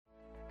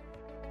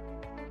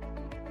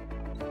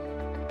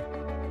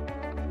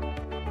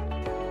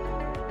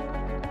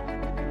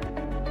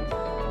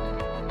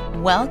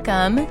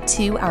Welcome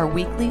to our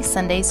weekly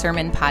Sunday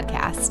Sermon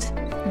podcast.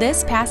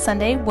 This past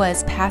Sunday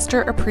was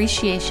Pastor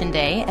Appreciation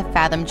Day at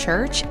Fathom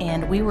Church,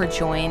 and we were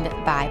joined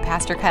by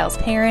Pastor Kyle's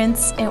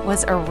parents. It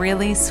was a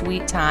really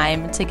sweet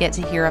time to get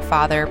to hear a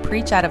father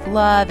preach out of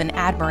love and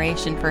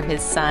admiration for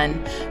his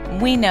son.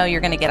 We know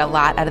you're going to get a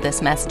lot out of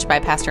this message by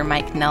Pastor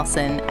Mike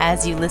Nelson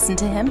as you listen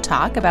to him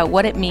talk about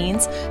what it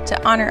means to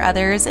honor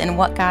others and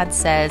what God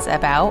says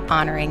about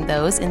honoring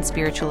those in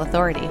spiritual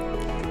authority.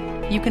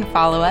 You can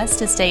follow us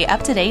to stay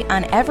up to date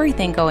on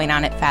everything going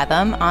on at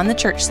Fathom on the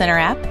Church Center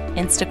app,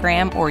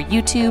 Instagram, or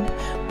YouTube.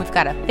 We've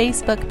got a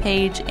Facebook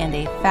page and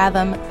a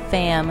Fathom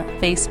Fam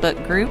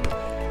Facebook group.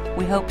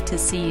 We hope to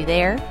see you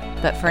there,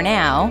 but for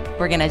now,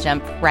 we're going to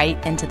jump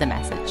right into the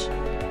message.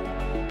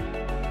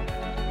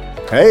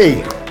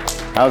 Hey,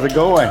 how's it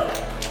going?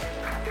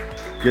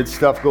 Good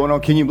stuff going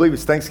on. Can you believe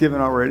it's Thanksgiving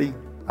already?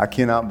 I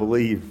cannot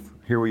believe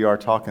here we are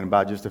talking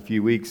about just a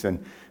few weeks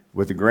and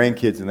with the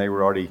grandkids, and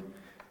we're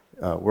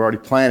already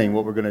planning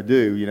what we're going to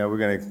do. You know, we're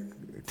going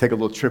to take a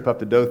little trip up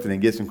to Dothan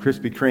and get some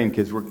Krispy Kreme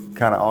because we're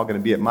kind of all going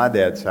to be at my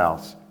dad's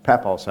house,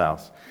 Papaw's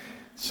house.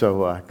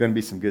 So going to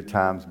be some good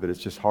times, but it's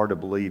just hard to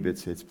believe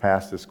it's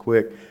passed this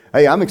quick.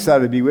 Hey, I'm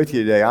excited to be with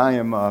you today. I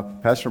am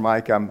Pastor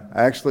Mike. I'm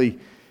actually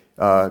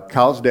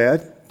Kyle's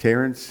dad,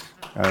 Terrence,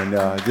 and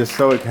just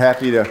so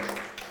happy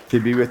to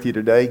be with you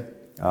today.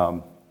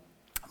 My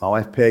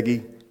wife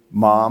Peggy,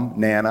 mom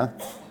Nana,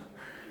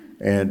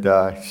 and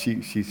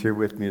she's here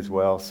with me as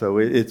well. So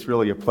it's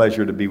really a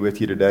pleasure to be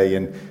with you today,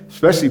 and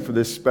especially for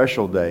this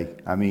special day.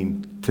 I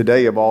mean,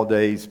 today of all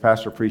days,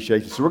 Pastor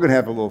Appreciation. So we're going to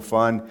have a little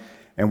fun,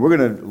 and we're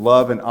going to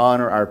love and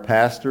honor our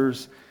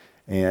pastors.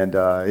 And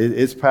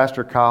it's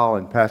Pastor Kyle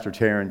and Pastor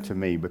Taryn to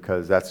me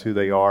because that's who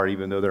they are,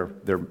 even though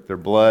they're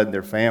blood and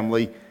they're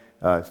family.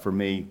 For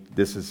me,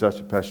 this is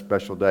such a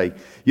special day.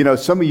 You know,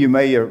 some of you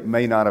may or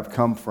may not have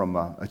come from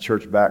a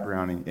church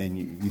background, and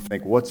you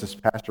think, what's this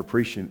Pastor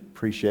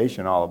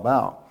Appreciation all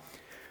about?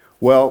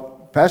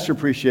 Well, Pastor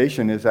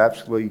Appreciation is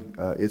absolutely,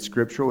 it's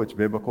scriptural, it's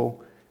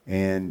biblical,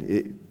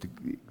 and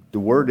the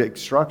Word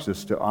instructs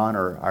us to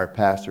honor our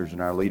pastors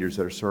and our leaders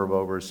that serve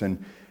over us.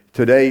 And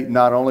today,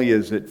 not only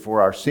is it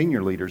for our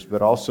senior leaders,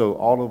 but also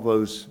all of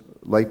those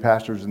lay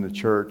pastors in the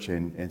church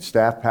and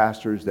staff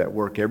pastors that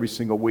work every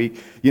single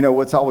week. You know,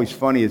 what's always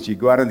funny is you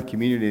go out in the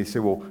community and say,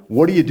 well,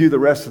 what do you do the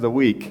rest of the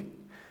week?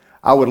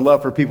 I would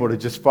love for people to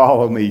just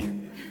follow me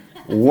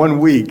 1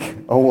 week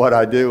on what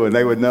I do, and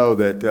they would know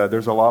that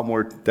there's a lot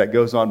more that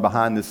goes on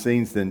behind the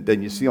scenes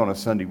than you see on a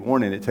Sunday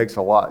morning. It takes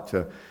a lot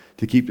to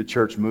keep the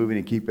church moving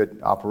and keep it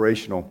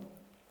operational.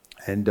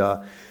 And,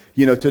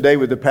 you know, today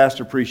with the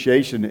Pastor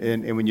Appreciation,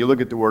 and when you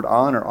look at the word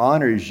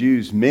honor is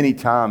used many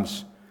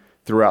times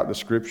throughout the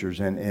scriptures,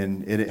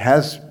 and it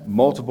has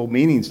multiple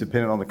meanings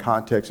depending on the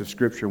context of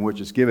scripture in which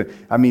it's given.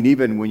 I mean,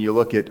 even when you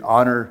look at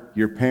honor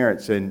your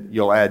parents and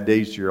you'll add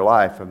days to your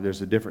life,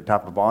 there's a different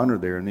type of honor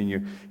there. And then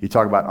you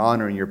talk about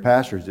honoring your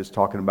pastors, it's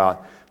talking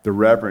about the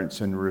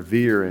reverence and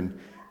revere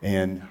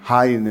and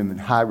hiding them in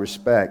high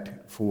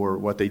respect for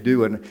what they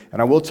do. And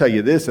I will tell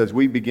you this, as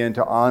we begin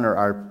to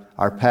honor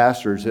our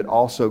pastors, it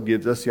also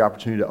gives us the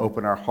opportunity to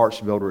open our hearts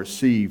to be able to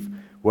receive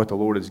what the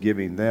Lord is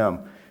giving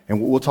them.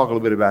 And we'll talk a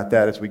little bit about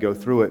that as we go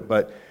through it.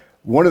 But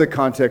one of the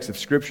contexts of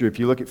Scripture, if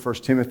you look at 1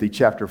 Timothy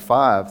chapter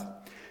 5,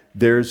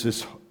 there's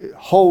this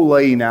whole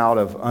laying out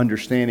of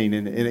understanding.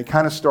 And it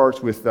kind of starts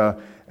with,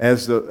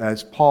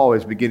 as Paul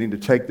is beginning to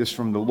take this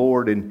from the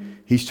Lord, and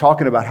he's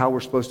talking about how we're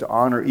supposed to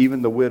honor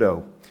even the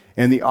widow.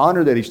 And the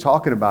honor that he's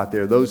talking about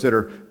there, those that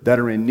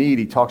are in need,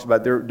 he talks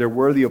about they're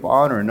worthy of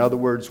honor. In other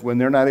words, when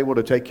they're not able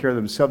to take care of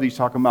themselves, he's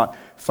talking about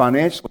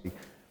financially,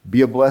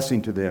 be a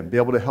blessing to them, be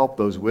able to help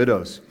those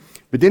widows.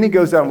 But then he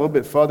goes down a little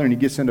bit further and he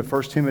gets into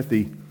 1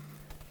 Timothy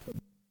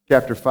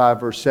chapter 5,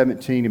 verse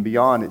 17 and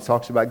beyond. It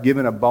talks about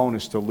giving a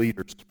bonus to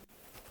leaders.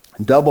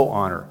 Double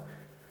honor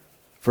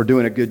for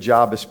doing a good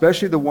job,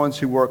 especially the ones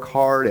who work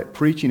hard at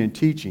preaching and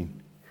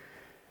teaching.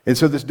 And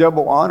so this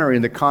double honor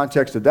in the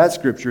context of that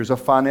scripture is a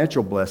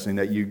financial blessing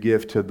that you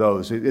give to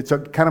those. It's a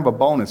kind of a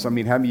bonus. I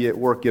mean, how many at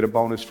work get a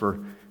bonus for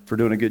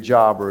doing a good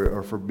job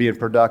or for being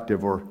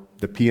productive, or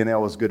the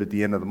P&L is good at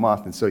the end of the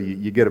month, and so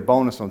you get a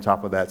bonus on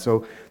top of that.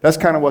 So that's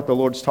kind of what the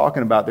Lord's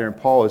talking about there, and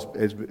Paul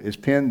is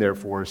penned there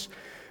for us.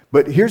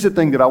 But here's the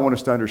thing that I want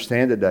us to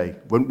understand today.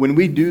 When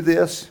we do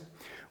this,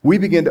 we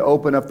begin to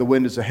open up the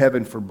windows of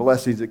heaven for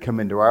blessings that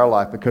come into our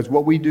life, because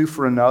what we do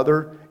for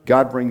another,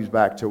 God brings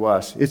back to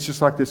us. It's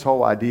just like this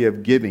whole idea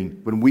of giving.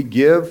 When we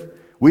give,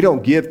 we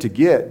don't give to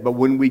get, but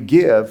when we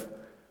give,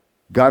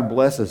 God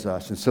blesses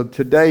us. And so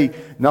today,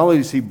 not only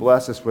does He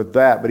bless us with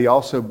that, but He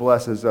also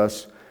blesses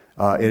us.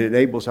 It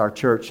enables our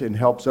church and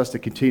helps us to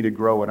continue to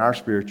grow in our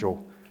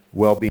spiritual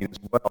well-being as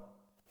well.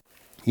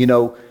 You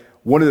know,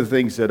 one of the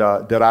things that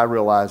I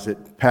realize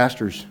that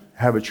pastors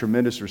have a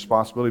tremendous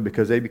responsibility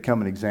because they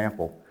become an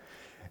example.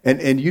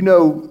 And you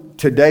know,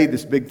 today,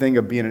 this big thing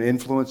of being an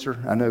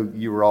influencer, I know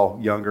you were all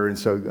younger, and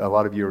so a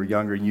lot of you are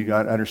younger, and you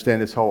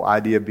understand this whole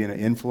idea of being an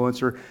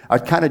influencer. I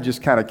kind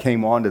of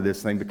came on to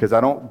this thing because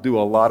I don't do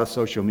a lot of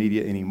social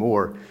media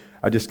anymore.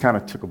 I just kind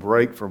of took a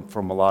break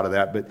from a lot of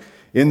that. But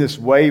in this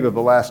wave of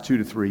the last 2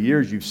 to 3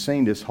 years, you've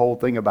seen this whole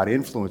thing about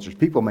influencers.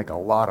 People make a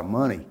lot of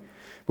money.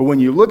 But when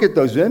you look at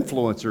those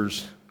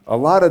influencers, a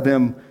lot of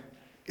them,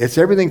 it's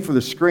everything for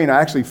the screen.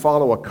 I actually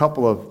follow a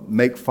couple of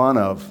make fun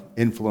of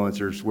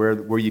influencers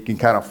where you can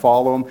kind of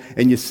follow them,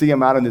 and you see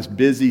them out in this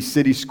busy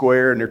city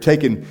square, and they're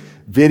taking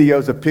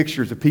videos of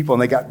pictures of people,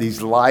 and they got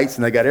these lights,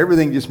 and they got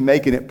everything just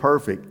making it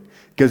perfect.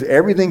 Because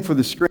everything for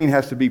the screen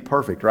has to be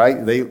perfect,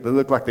 right? They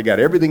look like they got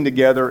everything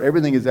together.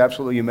 Everything is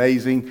absolutely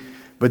amazing.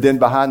 But then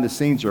behind the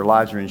scenes, their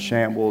lives are in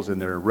shambles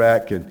and they're a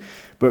wreck.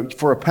 But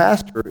for a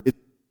pastor,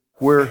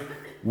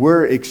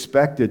 we're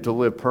expected to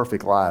live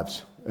perfect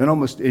lives, and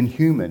almost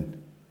inhuman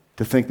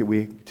to think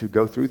that to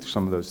go through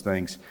some of those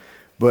things.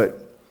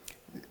 But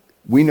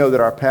we know that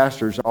our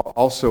pastors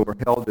also are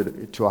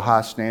held to a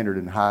high standard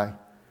and high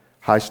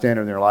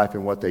standard in their life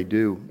and what they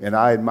do. And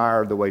I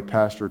admire the way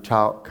Pastor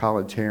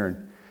Colin Tarrant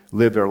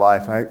live their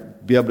life. I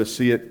be able to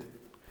see it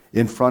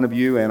in front of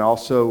you and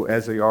also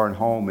as they are at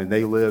home, and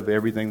they live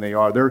everything they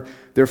are.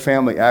 Their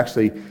family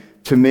actually,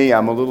 to me,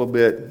 I'm a little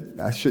bit,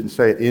 I shouldn't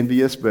say it,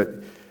 envious,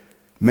 but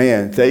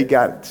man, they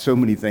got so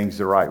many things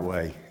the right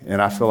way. And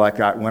I feel like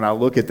when I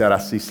look at that, I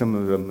see some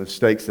of the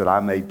mistakes that I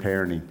made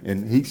parenting.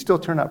 And he still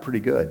turned out pretty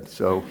good.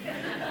 So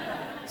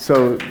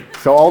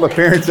all the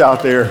parents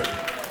out there,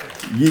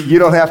 you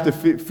don't have to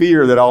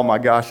fear that, oh my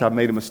gosh, I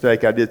made a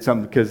mistake. I did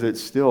something, because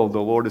it's still, the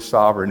Lord is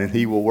sovereign and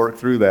he will work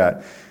through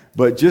that.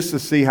 But just to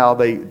see how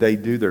they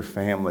do their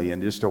family,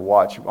 and just to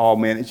watch, oh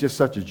man, it's just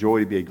such a joy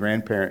to be a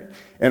grandparent.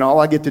 And all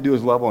I get to do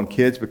is love on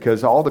kids,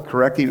 because all the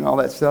correcting and all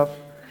that stuff,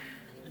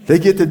 they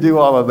get to do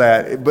all of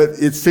that. But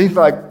it seems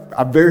like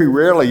I very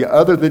rarely,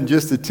 other than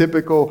just the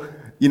typical,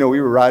 we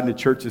were riding to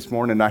church this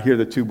morning, and I hear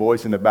the two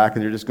boys in the back,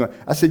 and they're just going,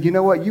 I said, you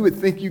know what? You would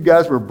think you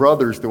guys were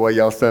brothers the way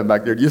y'all sound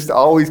back there. Just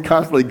always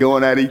constantly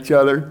going at each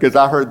other, because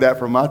I heard that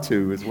from my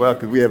two as well,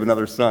 because we have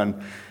another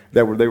son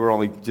they were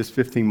only just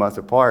 15 months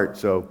apart.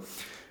 So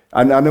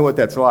I know what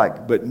that's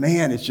like. But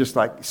man, it's just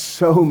like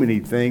so many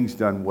things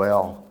done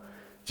well.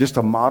 Just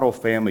a model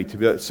family to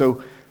be.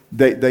 So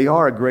they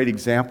are a great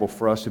example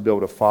for us to be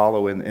able to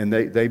follow, and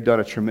they've done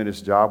a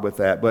tremendous job with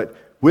that. But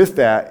with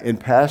that, in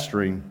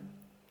pastoring,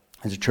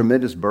 is a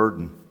tremendous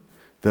burden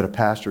that a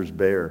pastors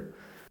bear.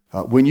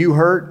 When you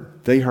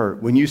hurt, they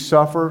hurt. When you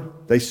suffer,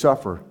 they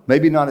suffer.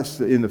 Maybe not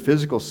in the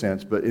physical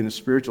sense, but in the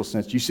spiritual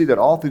sense. You see that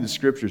all through the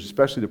scriptures,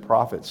 especially the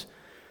prophets.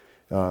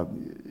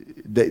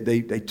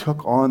 They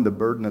took on the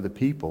burden of the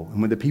people.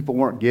 And when the people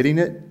weren't getting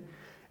it,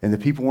 and the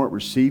people weren't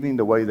receiving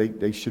the way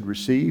they should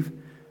receive,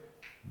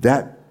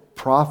 that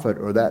prophet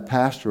or that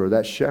pastor or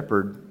that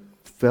shepherd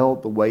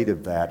felt the weight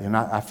of that. And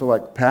I feel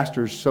like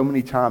pastors so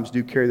many times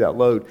do carry that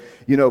load.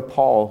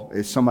 Paul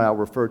is somebody I'll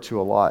refer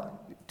to a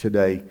lot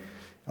today.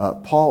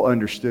 Paul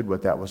understood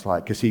what that was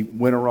like, because he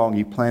went along,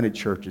 he planted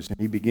churches, and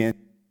he began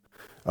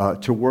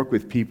to work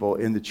with people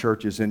in the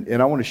churches.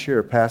 And I want to share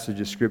a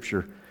passage of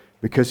scripture,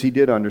 because he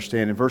did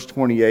understand. In verse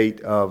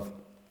 28 of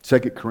 2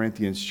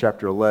 Corinthians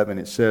chapter 11,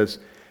 it says,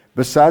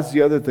 besides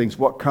the other things,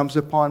 what comes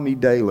upon me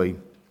daily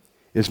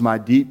is my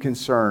deep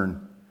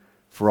concern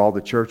for all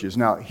the churches.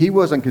 Now, he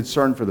wasn't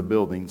concerned for the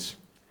buildings,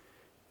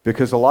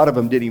 because a lot of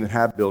them didn't even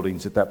have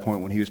buildings at that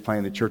point when he was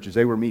planting the churches.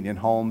 They were meeting in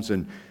homes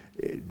and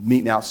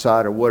meeting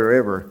outside or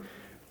whatever.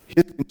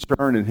 His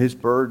concern and his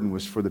burden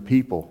was for the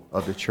people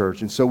of the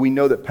church. And so we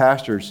know that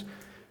pastors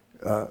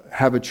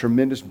have a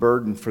tremendous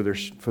burden for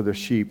their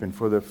sheep and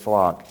for their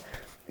flock.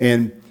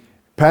 And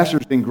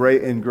pastors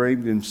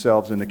engrave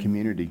themselves in the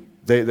community.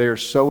 They are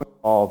so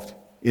involved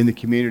in the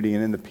community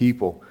and in the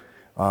people.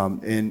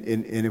 And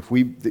if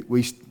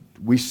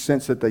we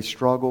sense that they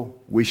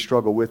struggle, we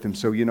struggle with them.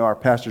 So, our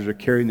pastors are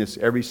carrying this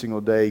every single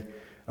day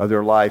of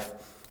their life.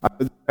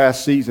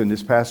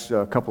 This past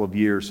couple of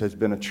years has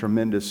been a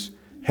tremendous,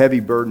 heavy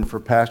burden for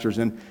pastors.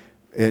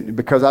 And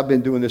because I've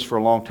been doing this for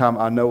a long time,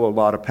 I know a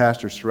lot of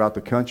pastors throughout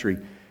the country.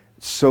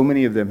 So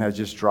many of them have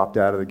just dropped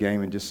out of the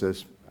game and just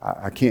says,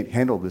 I can't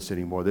handle this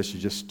anymore. This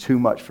is just too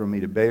much for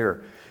me to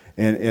bear.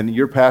 And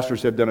your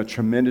pastors have done a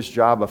tremendous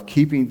job of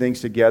keeping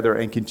things together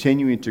and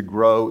continuing to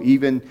grow,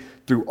 even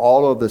through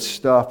all of the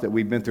stuff that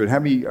we've been through. And how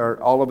many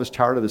are all of us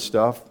tired of the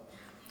stuff?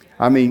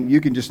 I mean, you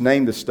can just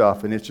name the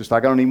stuff, and it's just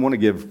like, I don't even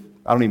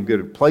get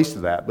a place to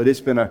that. But it's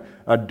been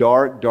a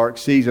dark, dark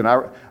season.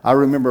 I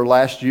remember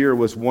last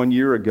week, 1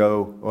 year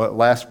ago,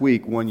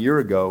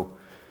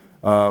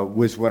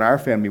 was when our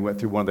family went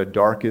through one of the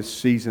darkest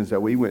seasons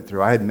that we went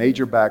through. I had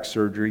major back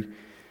surgery.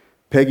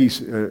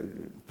 Peggy's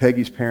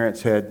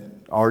parents had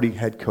already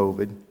had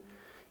COVID.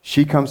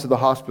 She comes to the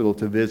hospital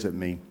to visit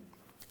me.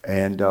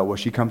 And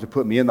she comes to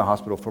put me in the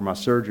hospital for my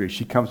surgery.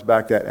 She comes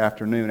back that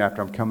afternoon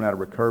after I'm coming out of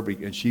recovery,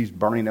 and she's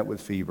burning up with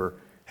fever,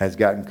 has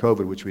gotten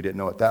COVID, which we didn't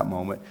know at that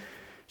moment.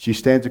 She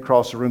stands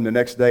across the room. The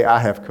next day, I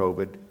have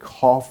COVID,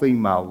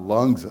 coughing my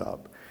lungs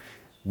up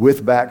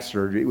with back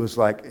surgery. It was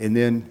like, and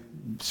then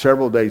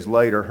several days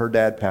later, her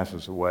dad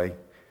passes away.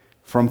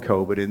 from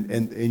COVID,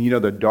 and you know,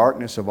 the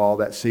darkness of all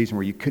that season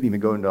where you couldn't even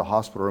go into a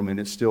hospital room, and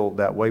it's still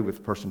that way with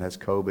a person that has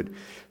COVID.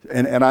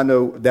 And I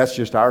know that's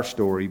just our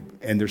story,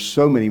 and there's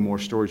so many more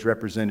stories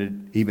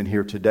represented even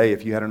here today.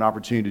 If you had an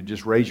opportunity to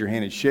just raise your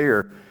hand and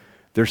share,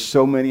 there's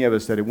so many of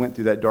us that have went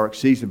through that dark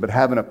season, but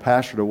having a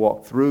pastor to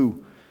walk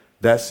through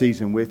that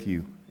season with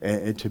you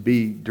and to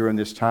be during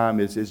this time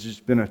is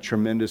just been a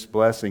tremendous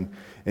blessing.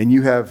 And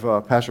you have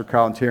Pastor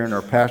Kyle and Taryn,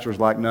 our pastors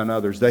like none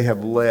others. They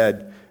have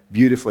led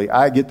beautifully.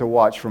 I get to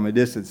watch from a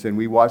distance, and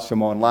we watch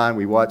them online.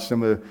 We watch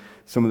some of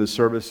the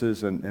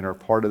services and are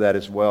part of that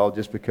as well,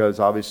 just because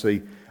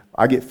obviously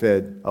I get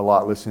fed a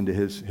lot listening to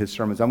his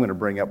sermons. I'm going to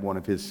bring up one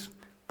of his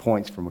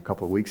points from a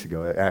couple of weeks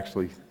ago,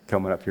 actually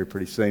coming up here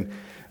pretty soon.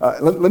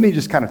 Let me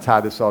just kind of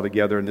tie this all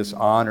together in this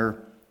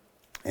honor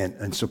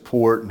and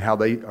support and how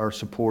they are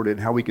supported and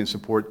how we can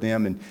support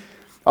them. And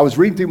I was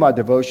reading through my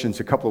devotions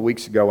a couple of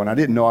weeks ago, and I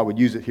didn't know I would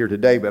use it here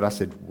today, but I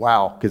said,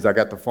 wow, because I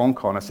got the phone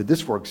call, and I said,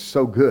 this works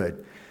so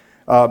good.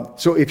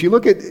 So if you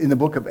look at in the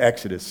book of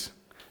Exodus,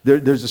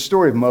 there's a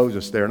story of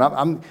Moses there, and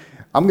I'm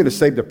going to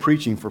save the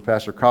preaching for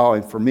Pastor Kyle,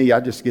 and for me, I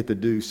just get to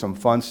do some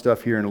fun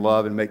stuff here in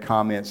love and make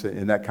comments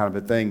and that kind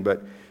of a thing,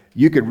 but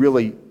you could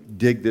really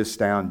dig this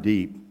down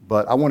deep.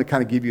 But I want to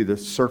kind of give you the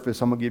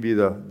surface. I'm going to give you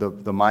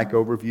the mic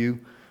overview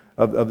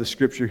of the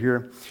scripture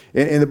here.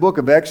 In the book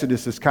of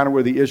Exodus, it's kind of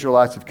where the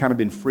Israelites have kind of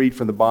been freed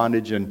from the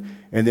bondage, and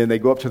then they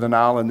go up to the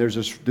Nile, and there's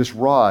this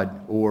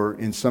rod, or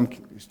in some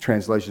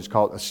translations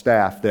called a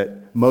staff,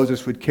 that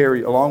Moses would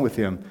carry along with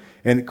him.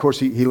 And of course,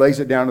 he lays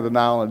it down to the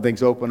Nile, and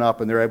things open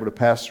up, and they're able to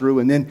pass through.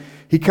 And then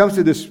he comes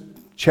to this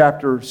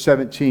chapter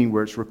 17,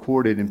 where it's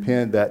recorded and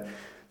penned that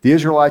the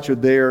Israelites are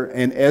there,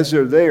 and as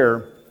they're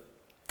there,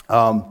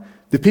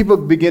 the people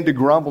begin to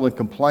grumble and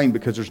complain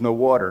because there's no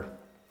water.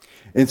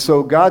 And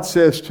so God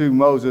says to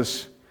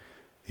Moses,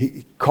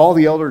 call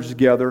the elders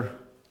together,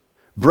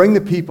 bring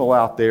the people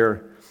out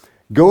there,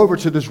 go over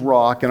to this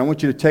rock, and I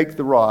want you to take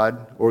the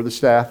rod or the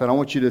staff, and I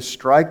want you to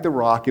strike the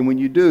rock, and when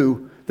you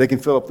do, they can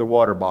fill up their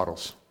water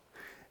bottles.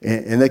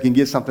 And they can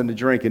get something to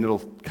drink, and it'll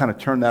kind of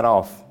turn that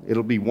off.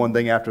 It'll be one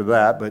thing after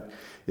that, but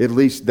at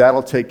least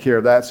that'll take care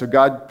of that. So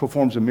God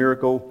performs a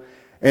miracle.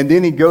 And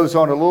then he goes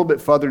on a little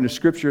bit further in the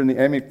scripture, and the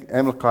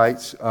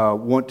Amalekites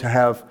want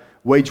to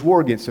wage war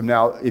against them.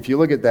 Now, if you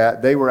look at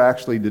that, they were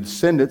actually the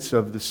descendants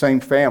of the same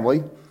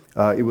family.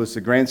 It was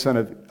the grandson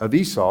of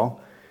Esau.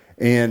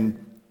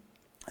 And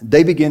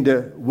they begin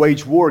to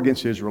wage war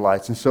against the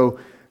Israelites. And so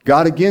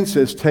God again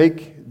says,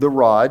 take the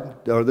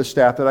rod, or the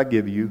staff that I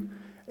give you,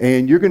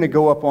 and you're going to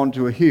go up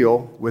onto a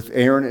hill with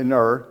Aaron and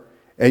Ur,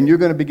 and you're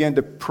going to begin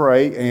to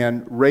pray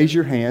and raise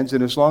your hands.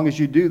 And as long as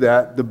you do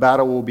that, the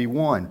battle will be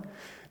won.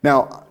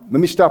 Now, let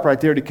me stop right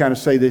there to kind of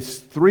say this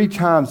 3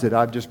 times that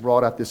I've just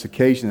brought up this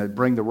occasion that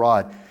bring the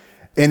rod.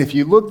 And if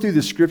you look through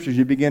the scriptures,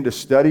 you begin to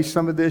study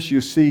some of this, you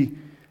see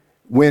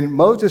when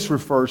Moses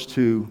refers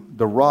to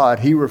the rod,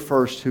 he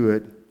refers to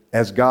it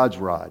as God's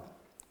rod.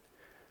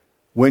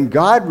 When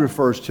God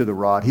refers to the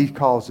rod, he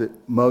calls it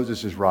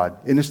Moses' rod.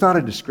 And it's not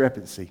a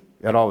discrepancy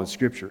at all in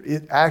scripture.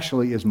 It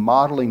actually is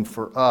modeling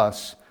for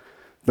us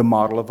the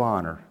model of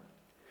honor.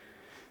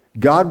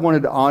 God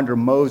wanted to honor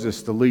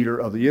Moses, the leader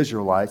of the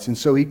Israelites, and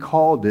so he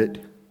called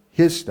it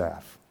his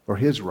staff or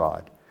his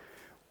rod.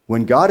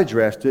 When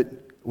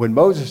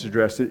Moses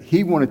addressed it,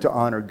 he wanted to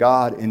honor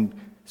God and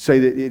say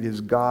that it is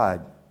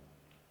God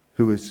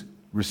who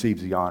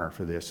receives the honor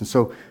for this. And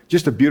so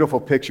just a beautiful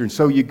picture. And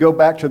so you go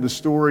back to the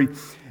story,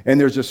 and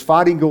there's this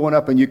fighting going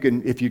up, and you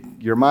can, if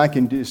your mind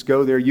can just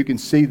go there, you can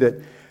see that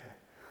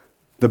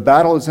the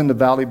battle is in the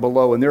valley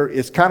below, and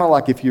it's kind of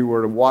like if you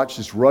were to watch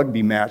this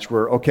rugby match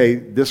where, okay,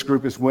 this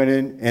group is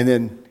winning, and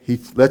then he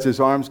lets his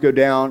arms go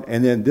down,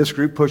 and then this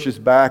group pushes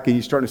back, and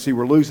you start to see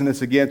we're losing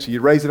this again, so you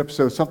raise it up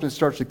so something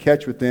starts to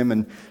catch with them,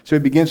 and so he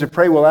begins to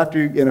pray. Well,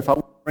 and if I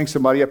bring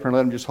somebody up and let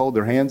them just hold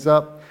their hands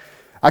up,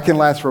 I can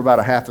last for about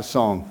a half a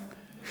song.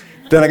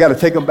 Then I got to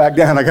take them back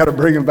down. I got to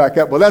bring them back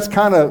up. Well, that's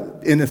kind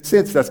of, in a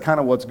sense, that's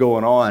kind of what's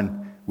going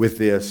on with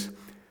this.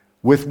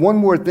 With one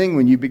more thing,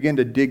 when you begin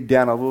to dig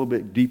down a little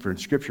bit deeper in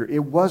Scripture, it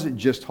wasn't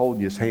just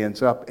holding his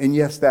hands up. And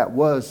yes, that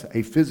was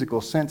a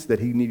physical sense that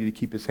he needed to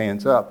keep his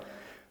hands up.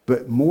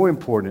 But more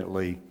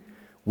importantly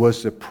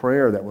was the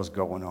prayer that was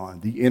going on,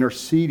 the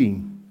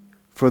interceding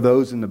for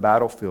those in the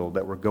battlefield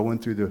that were going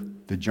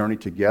through the journey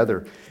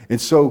together. And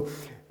so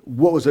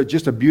what was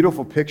just a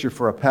beautiful picture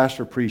for a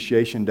Pastor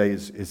Appreciation Day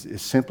is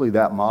simply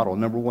that model.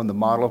 Number one, the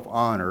model of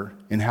honor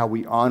and how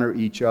we honor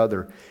each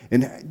other.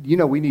 And,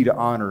 we need to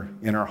honor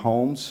in our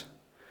homes,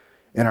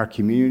 in our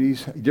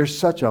communities. There's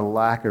such a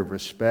lack of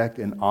respect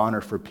and honor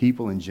for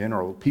people in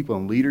general, people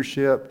in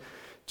leadership,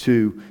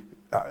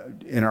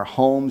 in our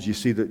homes. You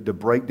see the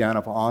breakdown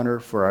of honor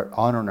for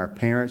honoring our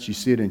parents. You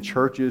see it in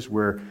churches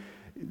where,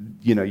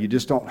 you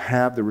just don't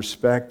have the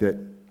respect that,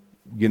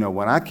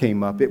 when I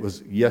came up, it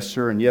was yes,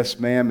 sir, and yes,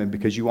 ma'am, and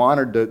because you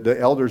honored the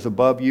elders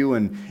above you,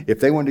 and if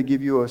they wanted to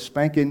give you a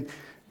spanking,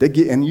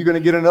 and you're going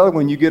to get another one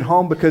when you get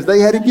home because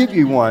they had to give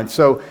you one.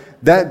 So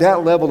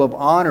that level of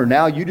honor,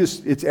 now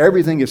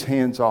everything is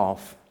hands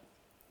off.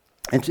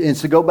 And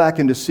to go back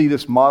and to see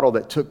this model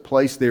that took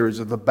place there is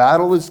that the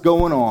battle is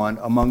going on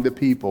among the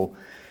people.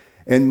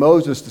 And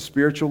Moses, the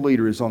spiritual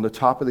leader, is on the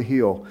top of the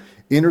hill,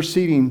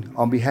 interceding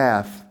on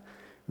behalf,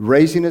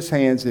 raising his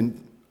hands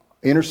and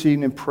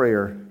interceding in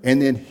prayer.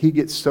 And then he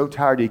gets so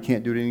tired he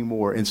can't do it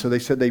anymore. And so they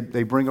said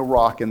they bring a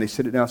rock and they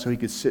sit it down so he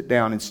could sit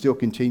down and still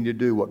continue to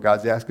do what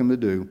God's asked him to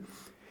do.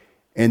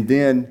 And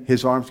then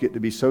his arms get to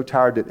be so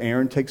tired that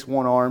Aaron takes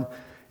one arm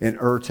and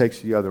takes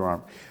the other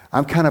arm.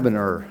 I'm kind of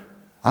an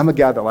I'm a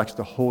guy that likes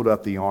to hold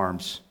up the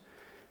arms.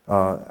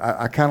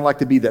 I kind of like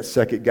to be that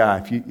second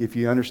guy, if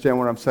you understand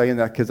what I'm saying,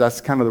 because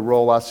that's kind of the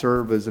role I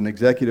serve as an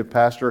executive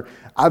pastor.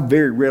 I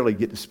very rarely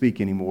get to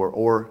speak anymore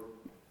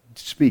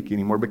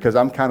because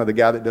I'm kind of the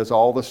guy that does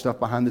all the stuff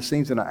behind the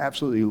scenes, and I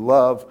absolutely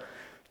love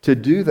to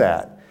do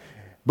that.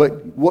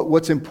 But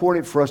what's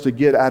important for us to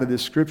get out of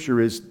this scripture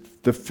is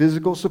the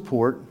physical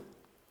support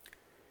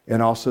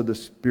and also the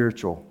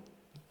spiritual,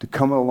 to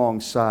come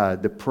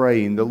alongside, the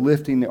praying, the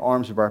lifting the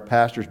arms of our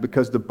pastors,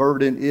 because the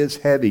burden is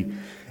heavy.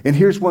 And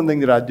here's one thing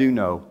that I do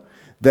know,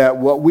 that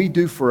what we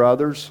do for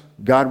others,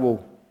 God will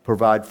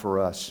provide for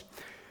us.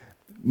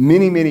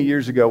 Many, many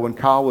years ago, when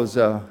Kyle was,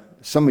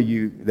 some of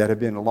you that have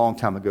been a long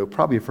time ago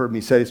probably have heard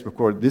me say this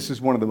before, this is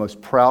one of the most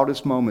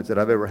proudest moments that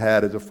I've ever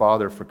had as a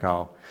father for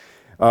Kyle.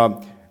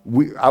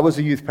 I was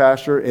a youth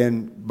pastor,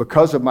 and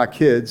because of my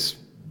kids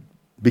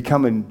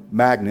becoming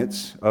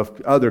magnets of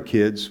other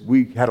kids,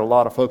 we had a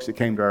lot of folks that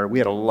came to we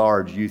had a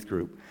large youth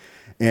group.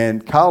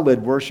 And Kyle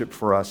led worship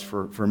for us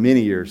for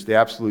many years, the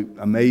absolute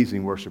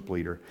amazing worship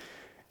leader.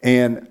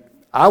 And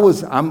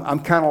I'm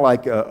kind of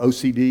like a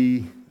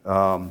OCD,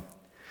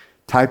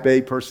 type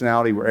A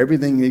personality where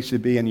everything needs to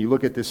be, and you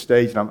look at this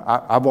stage, and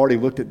I've already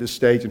looked at this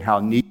stage and how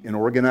neat and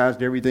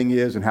organized everything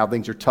is and how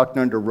things are tucked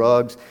under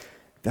rugs.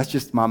 That's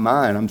just my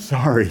mind, I'm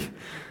sorry.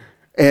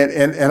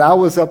 And I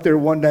was up there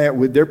one day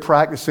with their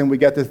practicing. We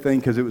got this thing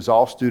because it was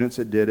all students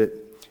that did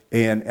it.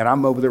 And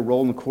I'm over there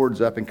rolling the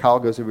cords up, and Kyle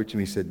goes over to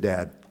me and said,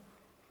 "Dad,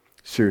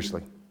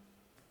 seriously,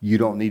 you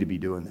don't need to be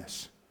doing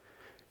this.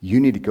 You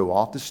need to go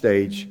off the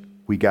stage.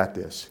 We got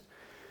this."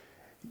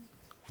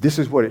 This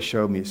is what it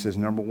showed me. It says,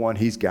 number one,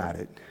 he's got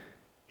it.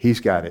 He's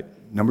got it.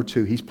 Number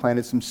two, he's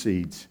planted some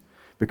seeds.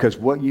 Because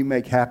what you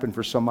make happen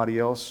for somebody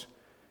else,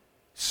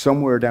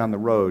 somewhere down the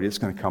road, it's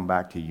going to come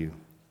back to you.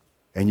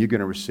 And you're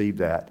going to receive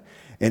that.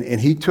 And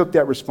he took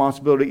that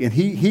responsibility, and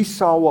he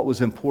saw what was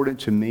important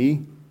to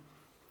me,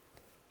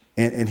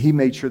 and he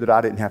made sure that I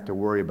didn't have to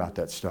worry about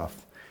that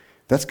stuff.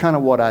 That's kind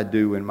of what I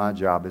do in my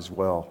job as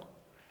well.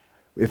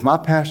 If my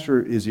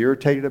pastor is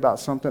irritated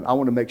about something, I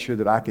want to make sure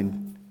that I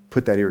can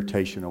put that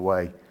irritation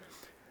away.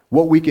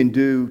 What we can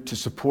do to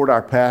support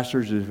our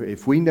pastors is,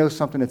 if we know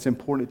something that's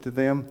important to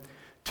them,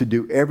 to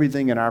do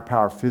everything in our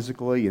power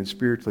physically and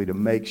spiritually to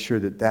make sure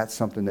that that's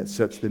something that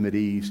sets them at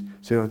ease.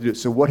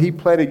 So what he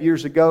planted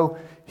years ago,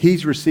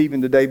 he's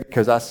receiving today,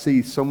 because I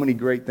see so many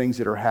great things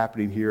that are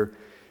happening here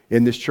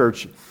in this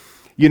church.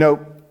 You know,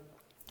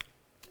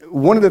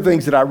 one of the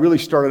things that I really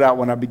started out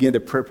when I began to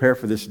prepare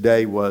for this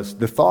day was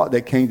the thought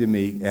that came to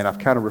me, and I've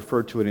kind of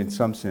referred to it in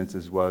some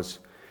senses, was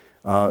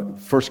 1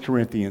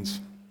 Corinthians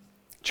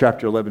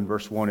chapter 11,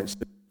 verse 1. It says,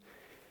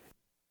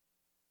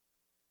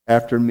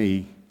 "After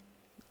me,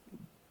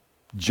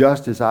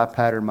 just as I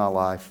pattern my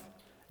life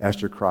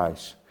after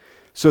Christ."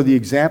 So the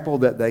example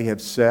that they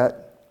have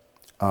set,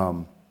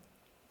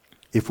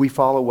 if we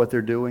follow what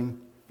they're doing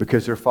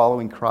because they're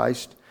following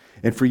Christ,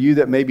 and for you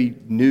that may be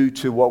new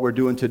to what we're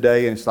doing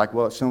today, and it's like,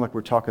 well, it sounds like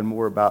we're talking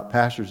more about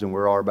pastors than we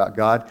are about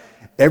God,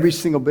 every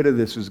single bit of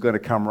this is going to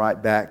come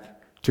right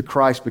back to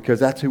Christ, because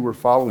that's who we're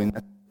following,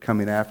 that's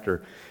coming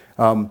after.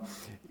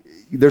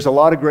 There's a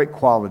lot of great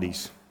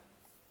qualities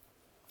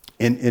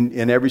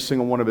in every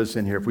single one of us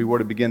in here. If we were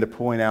to begin to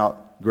point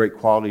out great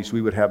qualities,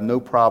 we would have no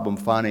problem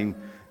finding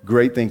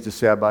great things to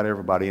say about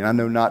everybody. And I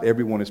know not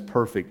everyone is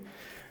perfect.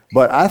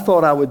 But I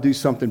thought I would do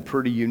something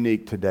pretty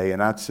unique today.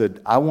 And I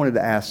said, I wanted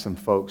to ask some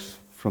folks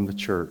from the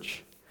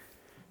church,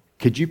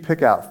 could you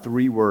pick out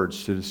 3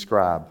 words to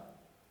describe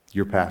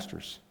your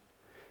pastors?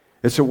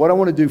 And so what I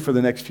want to do for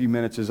the next few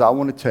minutes is I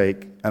want to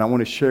take and I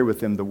want to share with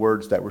them the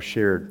words that were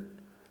shared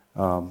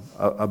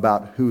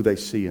about who they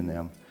see in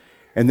them.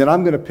 And then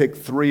I'm going to pick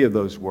 3 of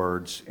those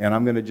words, and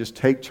I'm going to just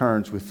take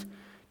turns with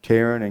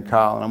Taryn and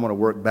Kyle, and I'm going to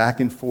work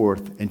back and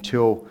forth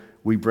until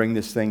we bring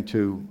this thing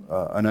to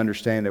an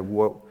understanding of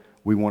what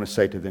we want to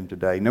say to them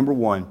today. Number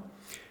 1,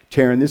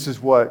 Taryn, this is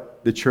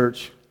what the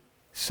church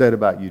said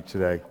about you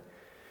today.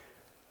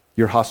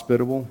 You're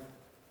hospitable,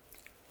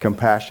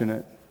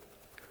 compassionate,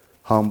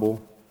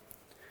 humble,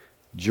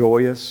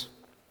 joyous,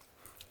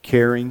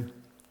 caring,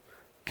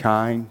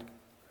 kind,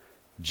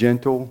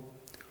 gentle,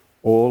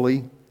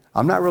 oily.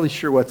 I'm not really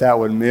sure what that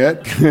one meant,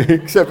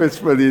 except it's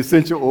for the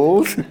essential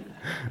oils,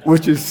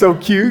 which is so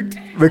cute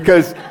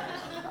because,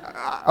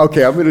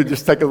 okay, I'm going to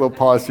just take a little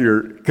pause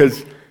here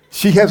because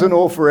she has an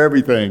oil for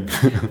everything.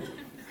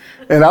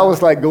 And I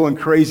was like going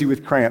crazy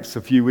with cramps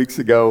a few weeks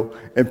ago,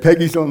 and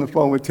Peggy's on the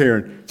phone with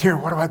Taryn.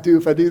 Taryn, what do I do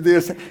if I do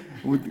this?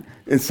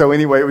 And so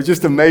anyway, it was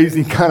just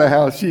amazing kind of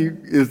how she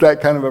is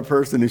that kind of a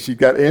person, and she's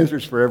got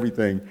answers for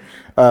everything.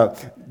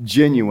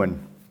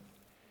 Genuine,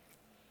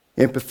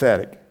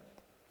 empathetic,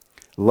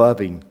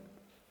 loving,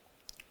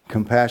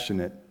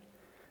 compassionate,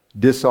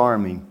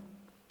 disarming,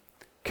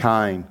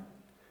 kind,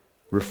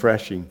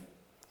 refreshing.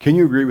 Can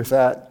you agree with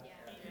that?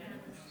 Yeah.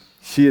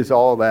 She is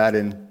all that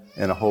and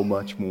a whole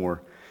bunch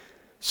more.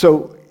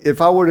 So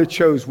if I were to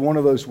choose one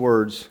of those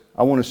words,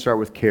 I want to start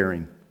with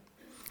caring.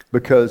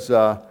 Because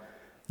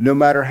no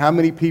matter how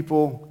many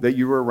people that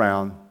you were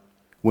around,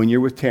 when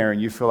you're with Taryn,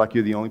 you feel like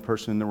you're the only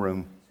person in the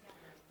room.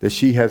 That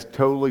she has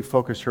totally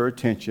focused her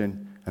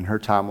attention and her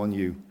time on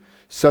you.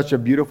 Such a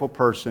beautiful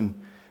person,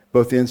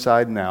 both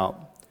inside and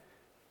out.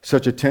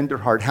 Such a tender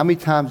heart. How many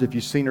times have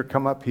you seen her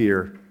come up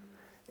here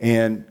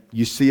and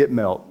you see it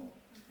melt?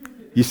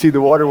 You see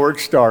the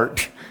waterworks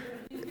start.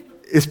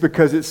 It's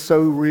because it's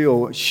so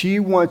real. She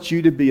wants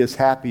you to be as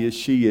happy as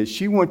she is.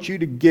 She wants you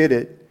to get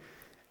it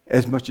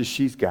as much as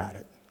she's got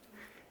it.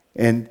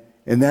 And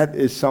that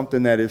is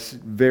something that is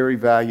very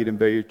valued and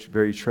very,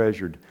 very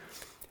treasured.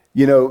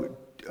 You know,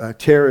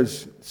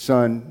 Tara's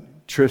son,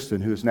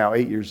 Tristan, who is now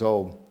 8 years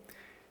old,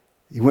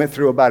 he went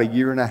through about 1.5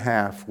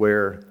 years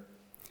where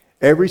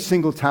every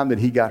single time that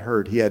he got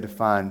hurt, he had to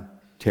find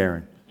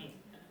Taryn.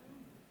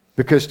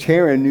 Because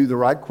Taryn knew the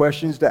right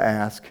questions to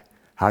ask.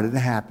 How did it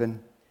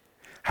happen?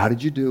 How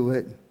did you do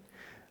it?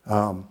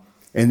 And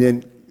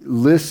then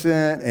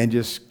listen and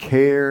just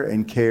care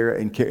and care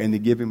and care, and to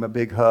give him a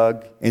big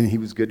hug, and he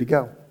was good to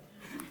go.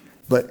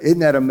 But isn't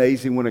that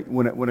amazing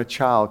when a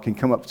child can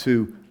come up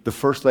to the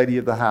first lady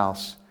of the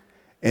house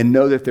and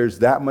know that there's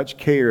that much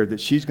care that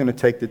she's going to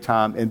take the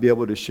time and be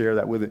able to share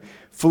that with it?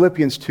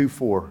 Philippians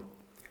 2:4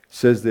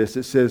 says this.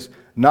 It says,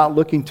 not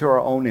looking to our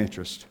own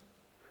interest,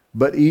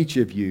 but each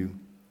of you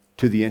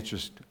to the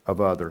interest of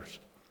others.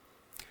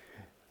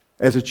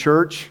 As a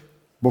church,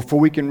 before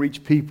we can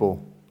reach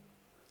people,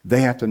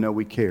 they have to know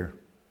we care.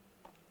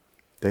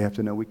 They have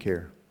to know we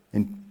care.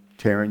 And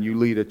Taryn, you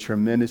lead a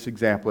tremendous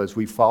example as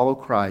we follow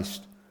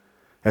Christ,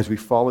 as we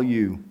follow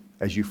you,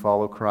 as you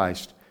follow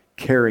Christ.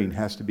 Caring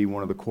has to be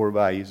one of the core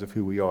values of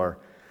who we are.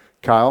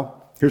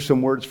 Kyle, here's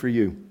some words for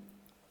you.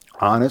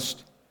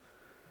 Honest,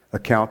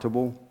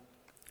 accountable,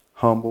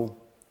 humble,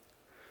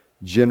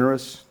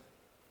 generous,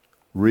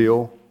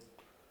 real,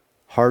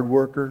 hard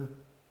worker,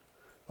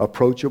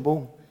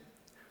 approachable,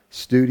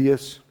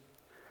 studious,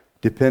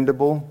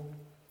 dependable,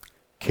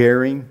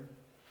 caring,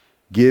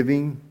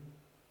 giving,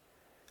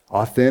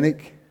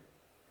 authentic,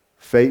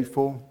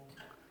 faithful,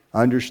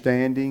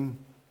 understanding,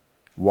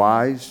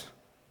 wise.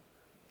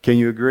 Can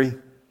you agree?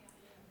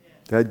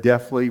 That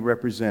definitely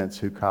represents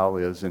who Kyle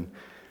is. And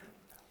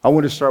I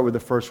want to start with the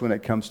first one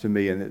that comes to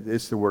me, and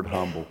it's the word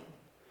humble.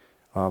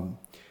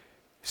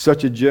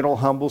 Such a gentle,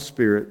 humble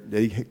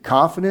spirit,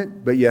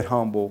 confident but yet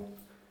humble.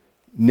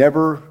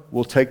 Never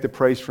will take the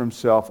praise for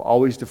himself,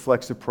 always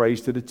deflects the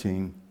praise to the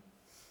team.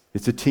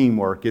 It's a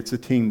teamwork. It's a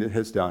team that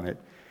has done it.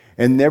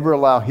 And never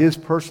allow his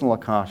personal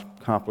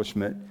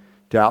accomplishment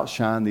to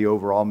outshine the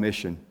overall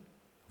mission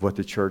of what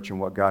the church and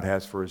what God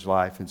has for his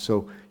life. And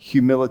so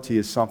humility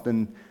is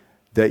something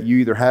that you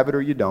either have it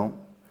or you don't.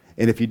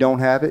 And if you don't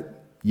have it,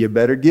 you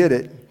better get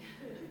it,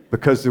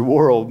 because the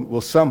world will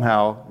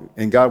somehow,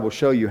 and God will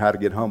show you how to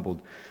get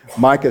humbled.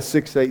 Micah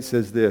 6:8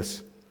 says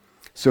this,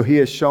 so he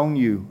has shown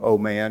you, O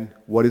man,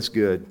 what is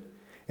good.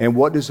 And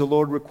what does the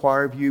Lord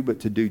require of you but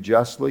to do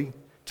justly,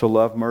 to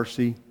love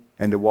mercy,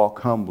 and to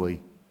walk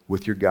humbly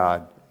with your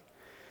God?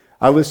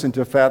 I listened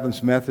to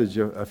Fathom's message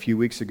a few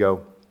weeks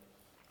ago,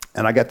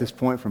 and I got this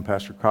point from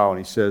Pastor Carl, and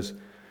he says,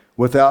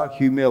 without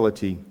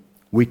humility,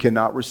 we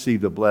cannot receive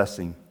the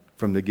blessing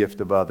from the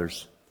gift of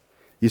others.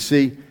 You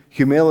see,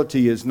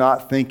 humility is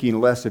not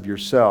thinking less of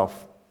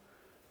yourself,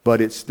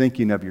 but it's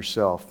thinking of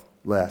yourself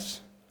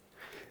less.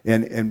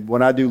 And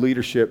when I do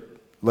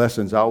leadership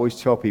lessons, I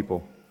always tell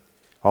people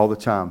all the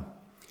time,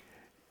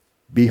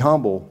 be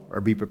humble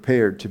or be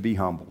prepared to be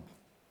humble,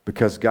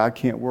 because God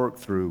can't work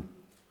through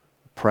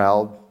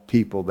proud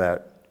people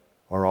that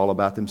are all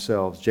about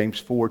themselves. James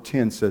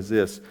 4:10 says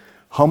this,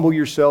 humble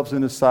yourselves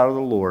in the sight of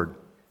the Lord,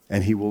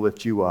 and he will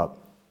lift you up.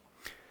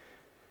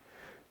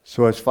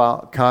 So as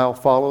Kyle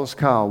follows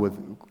the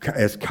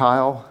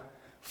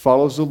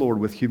Lord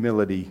with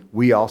humility,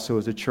 we also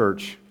as a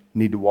church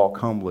need to walk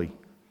humbly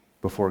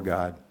before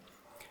God.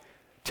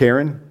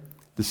 Taryn,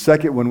 the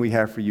second one we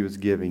have for you is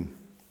giving.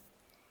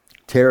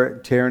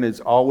 Taryn is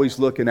always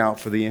looking out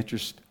for the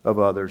interest of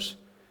others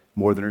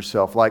more than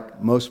herself.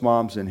 Like most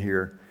moms in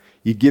here,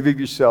 you give of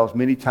yourselves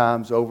many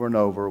times over and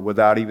over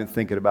without even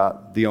thinking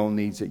about the own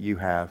needs that you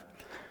have.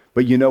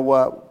 But you know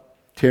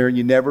what, Taryn,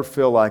 you never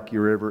feel like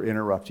you're ever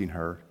interrupting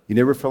her. You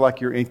never feel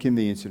like you're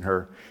inconveniencing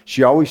her.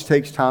 She always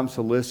takes time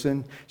to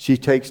listen. She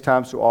takes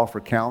time to offer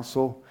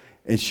counsel.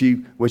 And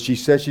when she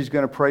says she's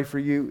going to pray for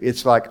you,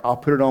 it's like, I'll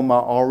put it on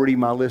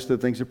my list of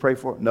things to pray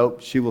for.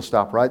 Nope, she will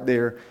stop right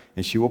there,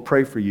 and she will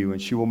pray for you,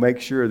 and she will make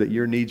sure that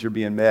your needs are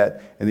being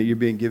met and that you're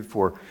being given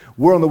for.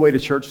 We're on the way to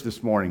church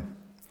this morning.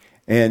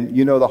 And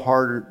you know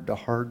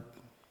the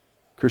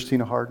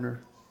Christina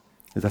Hardner?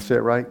 Did I say it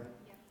right?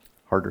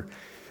 Harder.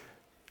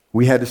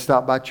 We had to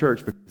stop by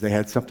church because they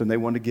had something they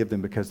wanted to give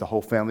them because the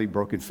whole family,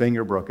 broken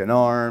finger, broken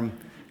arm,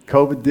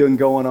 COVID didn't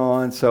going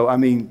on. So,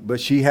 but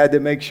she had to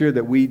make sure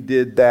that we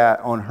did that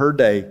on her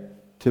day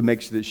to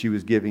make sure that she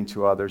was giving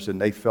to others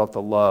and they felt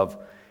the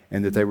love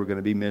and that they were going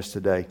to be missed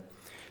today.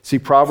 See,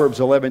 Proverbs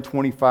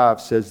 11:25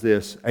 says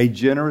this, a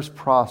generous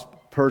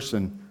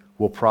person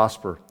will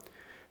prosper.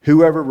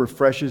 Whoever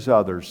refreshes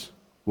others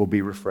will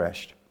be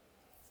refreshed.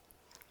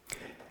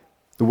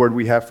 The word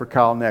we have for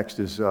Kyle next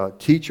is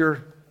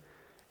teacher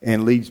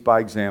and leads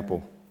by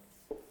example.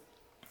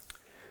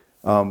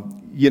 To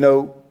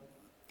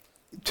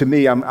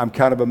me, I'm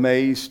kind of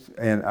amazed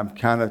and I'm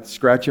kind of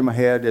scratching my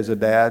head as a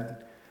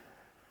dad.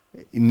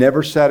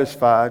 Never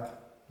satisfied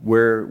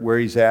where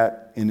he's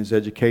at in his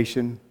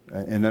education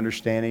and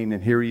understanding.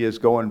 And here he is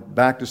going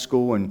back to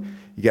school and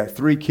you got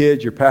 3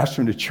 kids, you're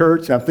pastoring the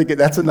church. And I'm thinking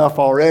that's enough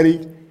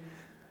already.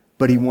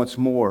 But he wants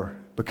more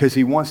because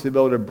he wants to be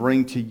able to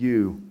bring to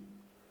you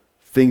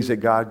things that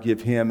God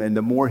give him. And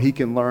the more he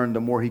can learn, the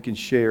more he can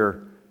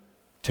share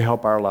to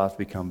help our lives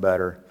become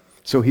better.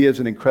 So he is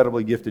an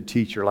incredibly gifted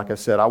teacher. Like I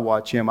said, I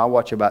watch him. I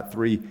watch about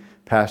 3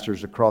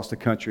 pastors across the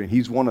country, and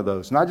he's one of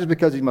those. Not just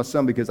because he's my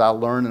son, because I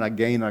learn and I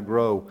gain and I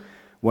grow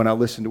when I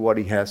listen to what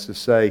he has to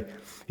say.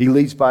 He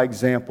leads by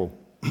example.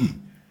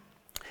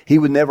 He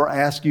would never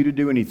ask you to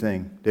do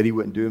anything that he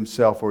wouldn't do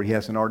himself or he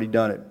hasn't already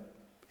done it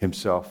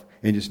himself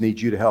and just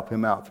needs you to help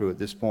him out through at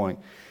this point.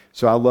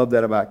 So I love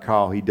that about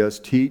Kyle. He does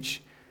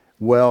teach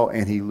well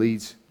and he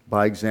leads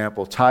by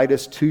example.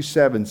 Titus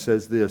 2:7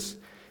 says this,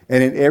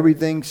 and in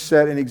everything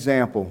set an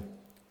example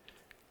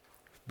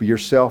for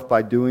yourself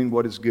by doing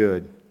what is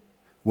good.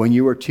 When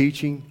you are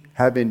teaching,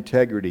 have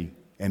integrity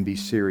and be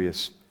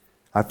serious.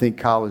 I think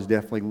Kyle has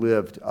definitely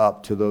lived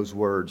up to those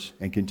words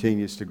and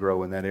continues to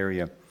grow in that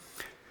area.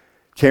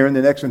 Karen,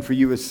 the next one for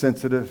you is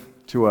sensitive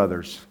to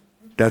others.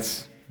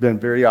 That's been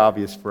very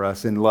obvious for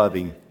us in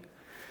loving.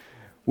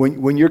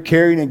 When you're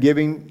caring and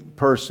giving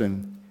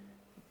person,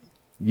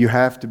 you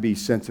have to be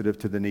sensitive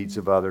to the needs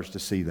of others to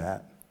see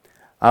that.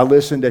 I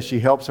listened as she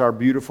helps our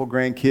beautiful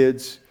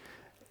grandkids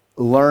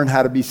learn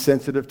how to be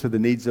sensitive to the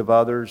needs of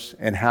others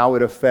and how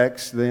it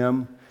affects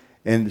them.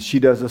 And she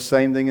does the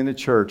same thing in the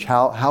church.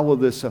 How will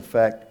this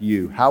affect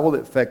you? How will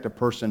it affect a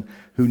person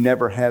who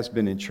never has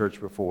been in church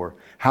before?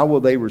 How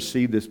will they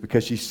receive this?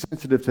 Because she's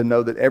sensitive to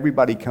know that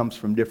everybody comes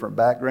from different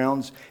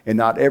backgrounds and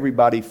not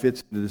everybody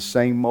fits into the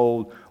same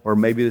mold or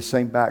maybe the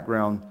same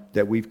background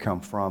that we've come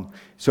from.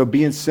 So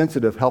being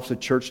sensitive helps the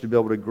church to be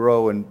able to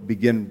grow and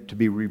begin to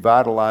be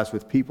revitalized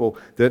with people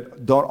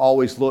that don't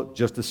always look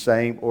just the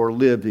same or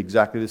live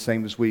exactly the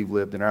same as we've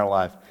lived in our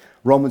life.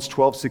 Romans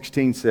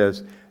 12:16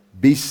 says,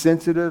 be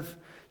sensitive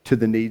to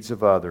the needs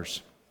of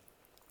others.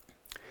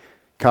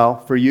 Kyle,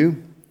 for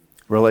you,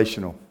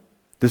 relational.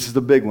 This is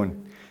the big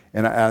one.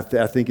 And I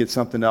think it's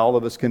something that all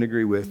of us can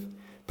agree with.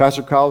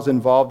 Pastor Kyle's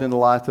involved in the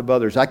lives of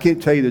others. I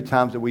can't tell you the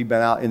times that we've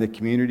been out in the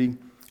community.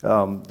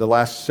 The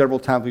last several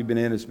times we've been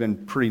in, it's been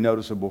pretty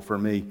noticeable for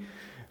me.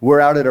 We're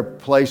out at a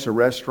place, a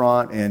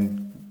restaurant,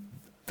 and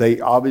they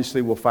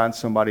obviously will find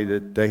somebody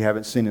that they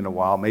haven't seen in a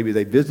while. Maybe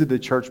they visited the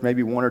church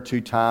maybe 1 or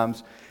 2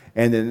 times.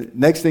 And then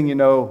next thing you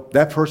know,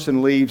 that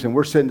person leaves and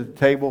we're sitting at the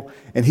table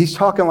and he's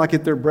talking like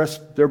if they're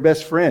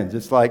best friends.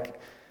 It's like,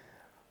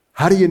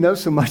 how do you know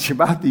so much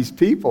about these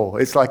people?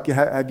 It's like,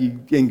 have you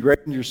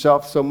ingrained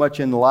yourself so much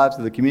in the lives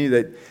of the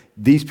community that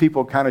these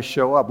people kind of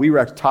show up? We were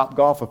at Top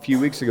Golf a few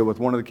weeks ago with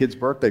one of the kids'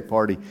 birthday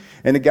party.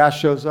 And the guy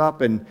shows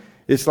up and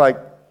it's like,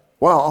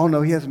 wow, oh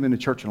no, he hasn't been to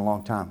church in a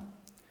long time.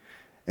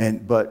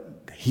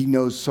 But he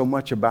knows so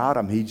much about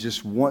them. He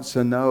just wants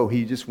to know.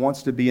 He just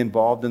wants to be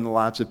involved in the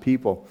lives of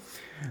people.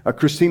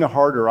 Christina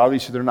Harder,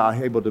 obviously they're not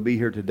able to be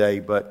here today,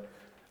 but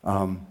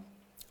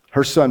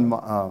her son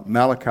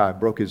Malachi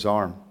broke his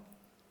arm.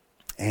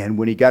 And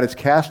when he got his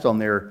cast on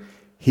there,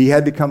 he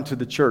had to come to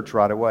the church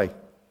right away.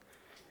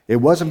 It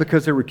wasn't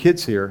because there were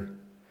kids here,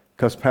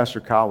 because Pastor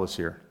Kyle was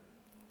here.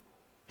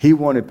 He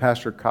wanted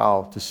Pastor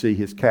Kyle to see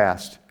his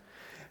cast.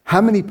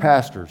 How many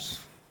pastors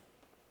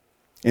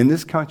in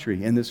this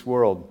country, in this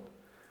world,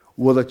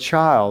 will a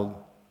child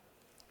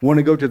want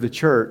to go to the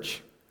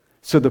church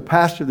so the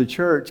pastor of the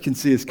church can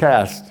see his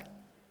cast?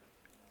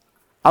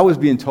 I was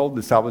being told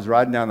this. I was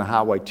riding down the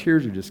highway.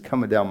 Tears are just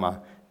coming down my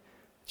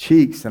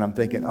cheeks. And I'm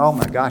thinking, oh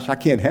my gosh, I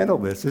can't handle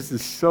this. This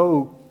is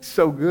so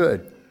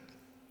good.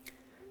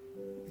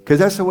 Because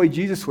that's the way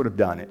Jesus would have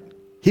done it.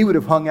 He would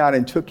have hung out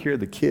and took care of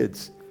the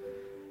kids.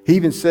 He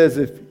even says,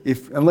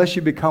 if unless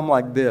you become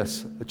like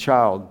this, a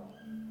child,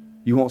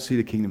 you won't see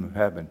the kingdom of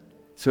heaven.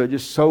 So it's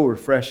just so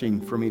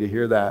refreshing for me to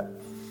hear that.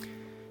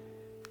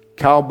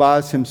 Kyle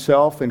buys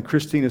himself and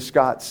Christina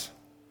Scott's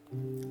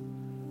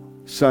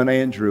son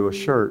Andrew a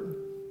shirt.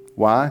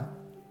 Why?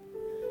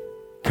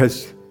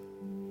 Because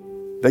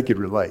they could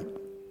relate.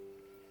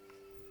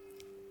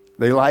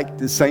 They liked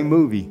the same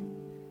movie.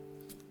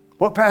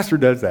 What pastor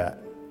does that?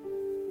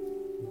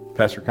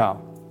 Pastor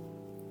Kyle.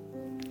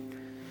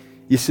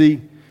 You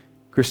see,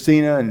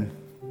 Christina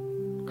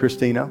and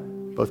Christina,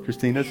 both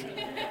Christinas,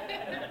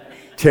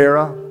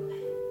 Tara,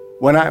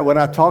 When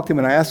I talked to him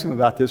and I asked him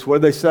about this,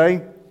 what did they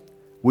say?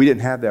 We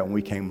didn't have that when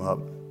we came up.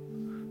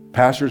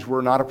 Pastors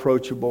were not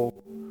approachable,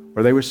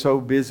 or they were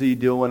so busy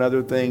doing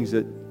other things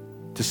that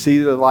to see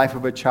the life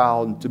of a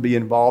child and to be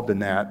involved in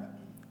that.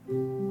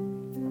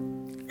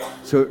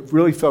 So it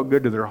really felt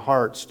good to their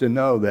hearts to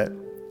know that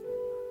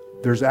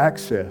there's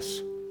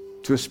access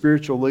to a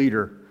spiritual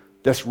leader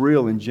that's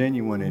real and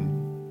genuine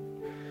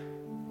and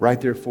right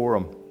there for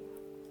them.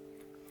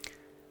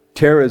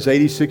 Tara's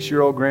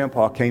 86-year-old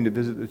grandpa came to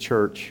visit the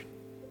church.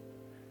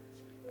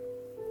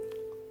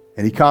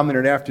 And he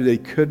commented after they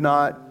could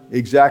not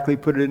exactly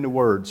put it into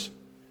words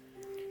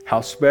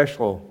how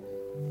special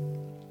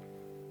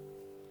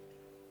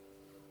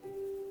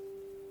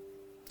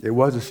it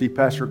was to see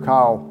Pastor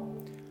Kyle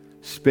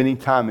spending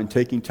time and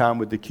taking time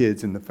with the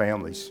kids and the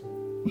families.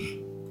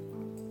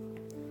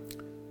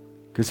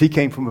 Because he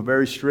came from a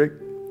very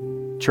strict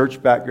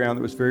church background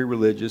that was very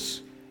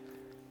religious,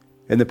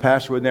 and the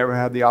pastor would never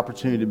have the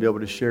opportunity to be able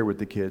to share with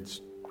the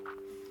kids.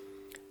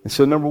 And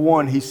so, number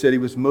one, he said he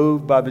was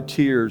moved by the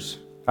tears.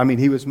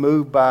 He was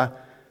moved by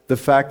the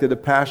fact that a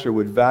pastor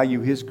would value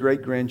his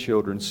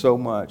great-grandchildren so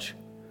much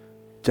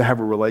to have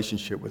a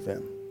relationship with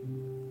them.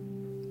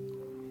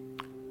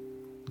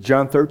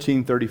 John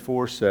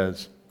 13:34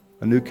 says,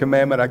 "A new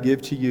commandment I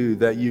give to you,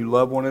 that you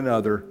love one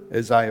another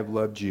as I have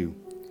loved you,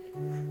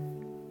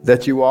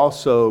 that you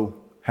also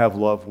have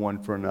love one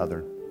for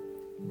another."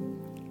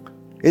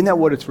 Isn't that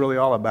what it's really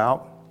all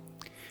about?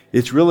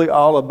 It's really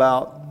all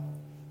about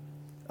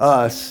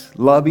us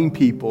loving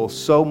people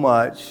so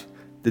much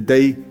that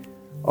they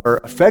are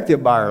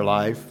affected by our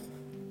life,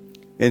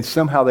 and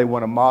somehow they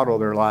want to model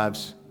their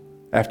lives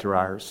after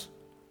ours.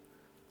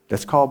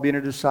 That's called being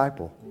a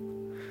disciple.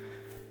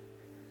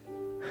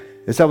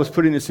 As I was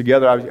putting this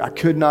together, I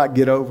could not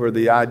get over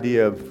the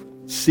idea of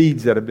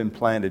seeds that have been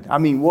planted.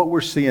 What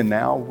we're seeing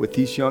now with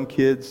these young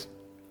kids,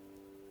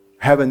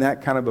 having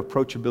that kind of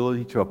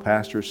approachability to a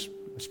pastor,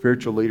 a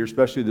spiritual leader,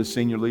 especially the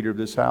senior leader of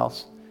this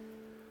house,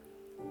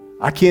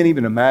 I can't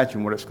even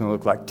imagine what it's going to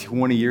look like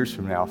 20 years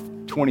from now,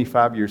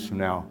 25 years from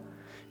now.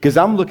 Because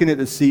I'm looking at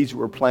the seeds that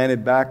were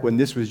planted back when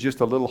this was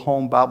just a little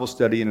home Bible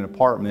study in an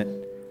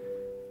apartment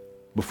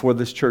before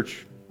this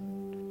church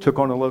took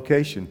on a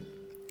location.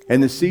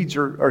 And the seeds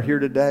are here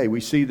today.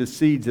 We see the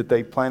seeds that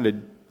they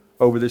planted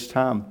over this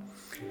time.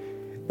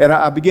 And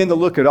I began to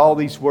look at all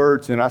these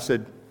words, and I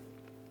said,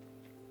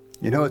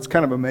 it's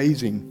kind of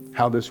amazing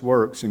how this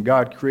works. And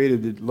God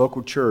created the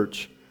local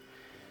church.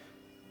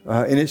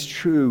 And it's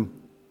true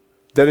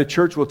that a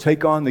church will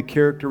take on the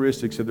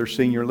characteristics of their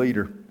senior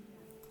leader.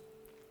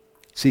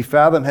 See,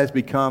 Fathom has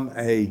become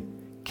a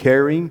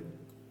caring,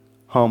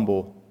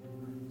 humble,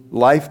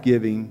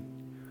 life-giving,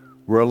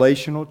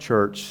 relational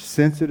church,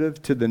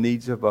 sensitive to the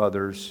needs of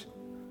others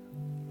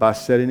by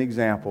setting an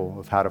example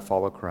of how to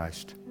follow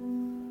Christ.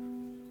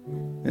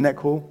 Isn't that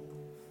cool?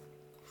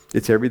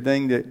 It's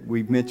everything that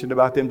we've mentioned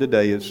about them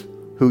today is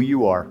who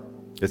you are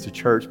as a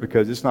church,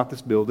 because it's not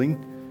this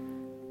building,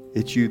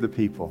 it's you, the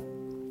people.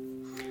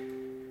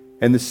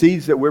 And the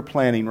seeds that we're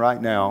planting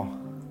right now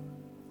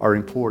are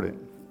important.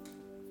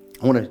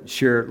 I want to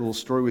share a little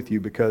story with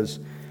you because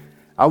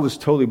I was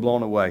totally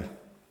blown away.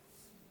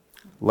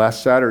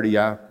 Last Saturday,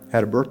 I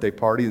had a birthday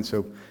party, and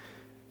so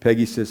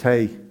Peggy says,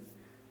 "Hey,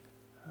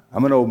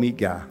 I'm an old meat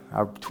guy.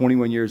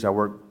 21 years I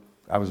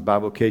was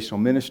bivocational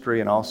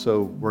ministry and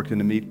also worked in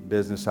the meat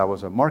business. I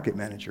was a market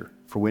manager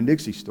for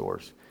Winn-Dixie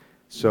stores,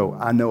 so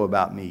I know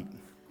about meat."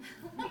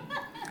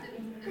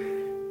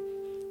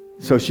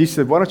 So she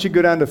said, "Why don't you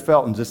go down to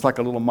Felton's? It's like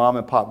a little mom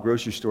and pop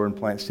grocery store in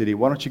Plant City.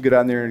 Why don't you go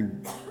down there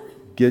and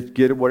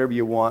get whatever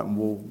you want,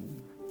 and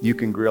you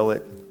can grill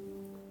it,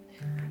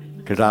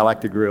 because I like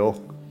to grill."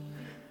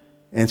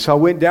 And so I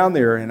went down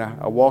there and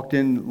I walked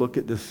in, looked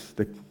at the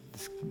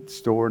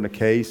store and the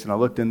case, and I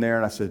looked in there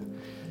and I said,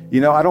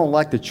 I don't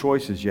like the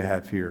choices you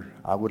have here.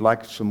 I would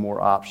like some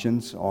more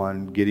options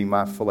on getting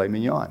my filet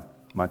mignon,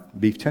 my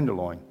beef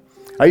tenderloin.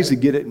 I usually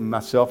get it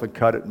myself and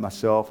cut it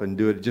myself and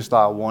do it just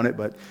how I want it,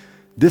 but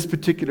this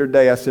particular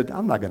day I said,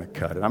 I'm not going to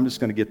cut it. I'm just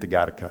going to get the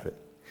guy to cut it.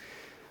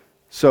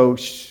 So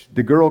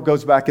the girl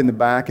goes back in the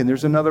back, and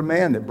there's another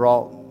man that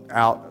brought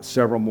out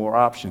several more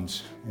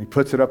options. And he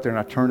puts it up there, and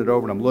I turn it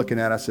over, and I'm looking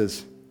at it. I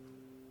says,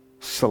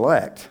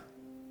 "Select."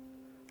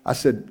 I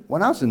said,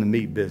 when I was in the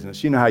meat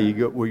business, you know how you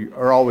go, we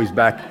are always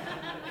back.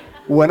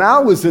 When I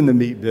was in the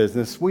meat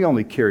business, we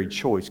only carried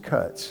choice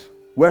cuts,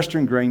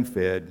 Western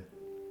grain-fed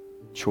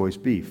choice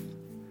beef.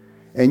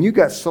 And you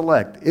got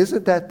Select.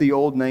 Isn't that the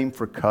old name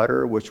for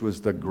Cutter, which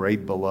was the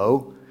grade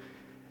below?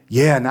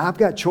 Yeah, now I've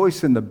got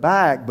choice in the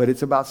back, but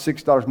it's about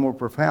 $6 more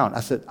per pound. I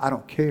said, I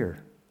don't care.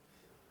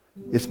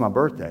 It's my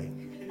birthday.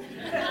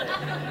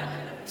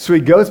 So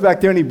he goes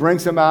back there and he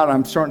brings them out, and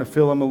I'm starting to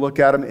feel him and look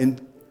at him, and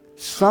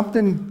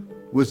something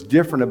was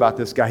different about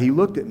this guy. He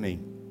looked at me,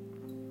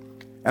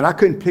 and I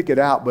couldn't pick it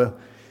out, but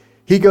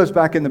he goes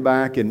back in the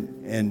back,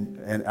 and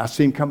I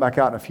see him come back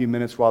out in a few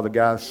minutes while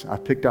I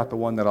picked out the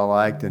one that I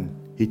liked, and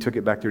he took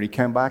it back there, and he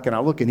came back, and I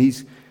look, and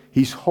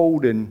he's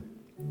holding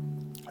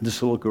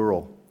this little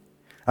girl.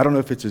 I don't know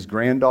if it's his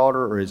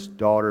granddaughter or his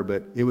daughter,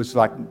 but it was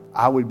like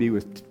I would be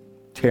with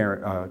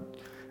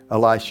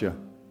Elisha.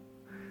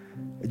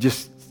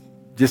 Just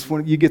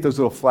when you get those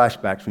little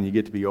flashbacks when you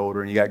get to be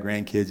older and you got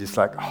grandkids, it's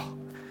like, oh.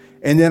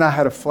 And then I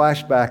had a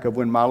flashback of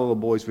when my little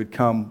boys would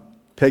come.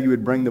 Peggy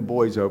would bring the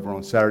boys over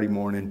on Saturday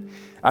morning.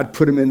 I'd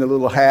put them in the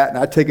little hat, and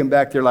I'd take them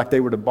back there like they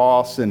were the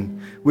boss, and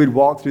we'd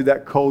walk through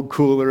that cold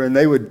cooler, and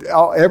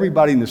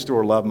everybody in the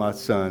store loved my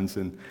sons.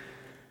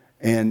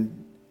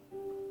 And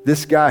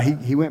this guy,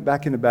 he went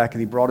back in the back,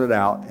 and he brought it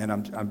out, and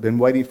I've been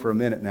waiting for a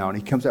minute now, and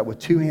he comes out with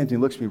two hands, and he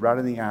looks me right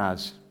in the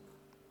eyes,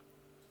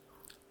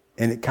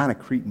 and it kind of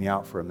creeped me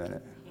out for a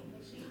minute.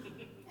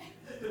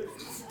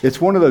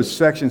 It's one of those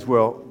sections,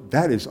 well,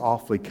 that is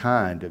awfully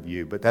kind of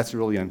you, but that's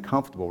really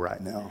uncomfortable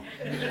right now.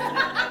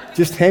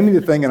 Just hand me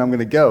the thing and I'm going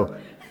to go.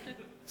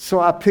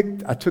 So I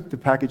took the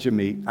package of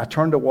meat. I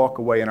turned to walk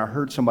away and I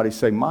heard somebody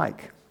say,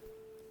 Mike.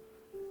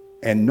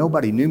 And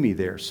nobody knew me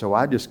there. So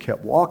I just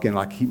kept walking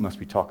like he must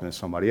be talking to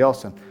somebody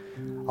else. And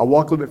I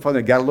walked a little bit further.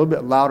 It got a little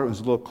bit louder. It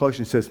was a little closer.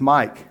 And he says,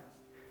 Mike.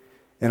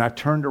 And I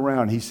turned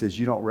around. He says,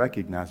 you don't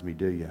recognize me,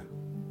 do you?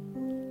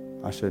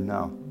 I said,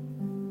 no.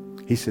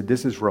 He said,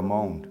 this is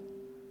Ramon.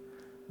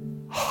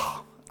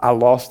 I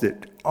lost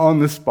it on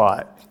the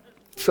spot.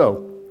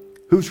 So,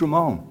 who's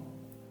Ramon?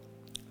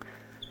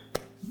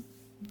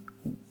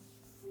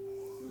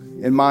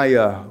 In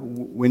my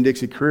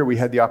Winn-Dixie career, we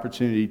had the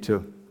opportunity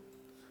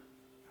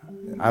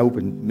I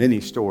opened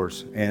many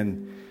stores,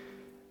 and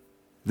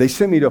they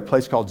sent me to a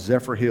place called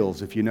Zephyr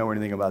Hills. If you know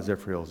anything about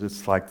Zephyr Hills,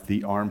 it's like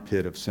the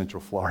armpit of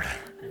Central Florida.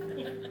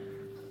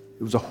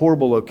 It was a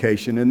horrible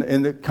location,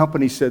 and the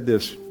company said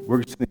this,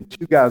 we're sending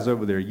two guys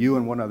over there, you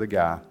and one other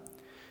guy.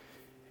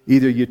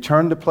 Either you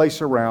turn the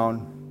place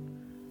around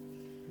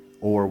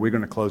or we're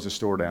going to close the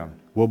store down.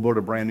 We'll build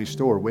a brand new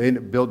store. We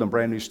ended up building a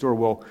brand new store.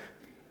 Well,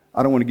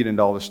 I don't want to get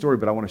into all the story,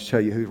 but I want to tell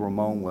you who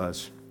Ramon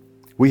was.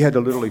 We had to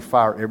literally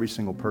fire every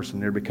single person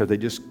there because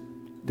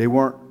they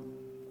weren't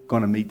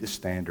going to meet the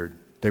standard.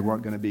 They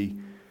weren't going to be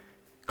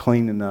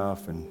clean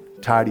enough and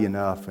tidy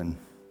enough and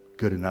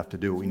good enough to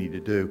do what we need to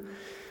do.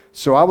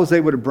 So I was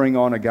able to bring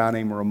on a guy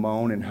named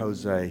Ramon and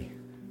Jose.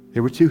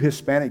 There were two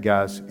Hispanic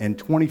guys, and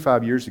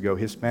 25 years ago,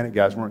 Hispanic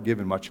guys weren't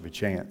given much of a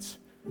chance.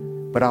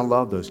 But I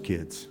love those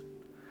kids.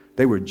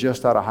 They were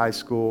just out of high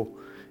school,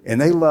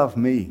 and they loved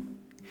me.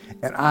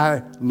 And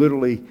I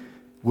literally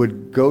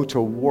would go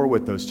to war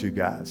with those two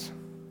guys.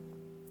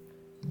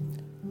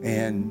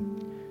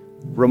 And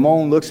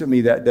Ramon looks at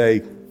me that day,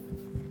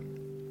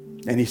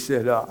 and he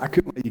said, I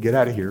couldn't let you get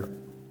out of here.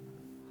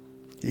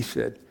 He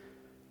said,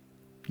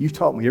 you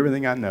taught me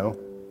everything I know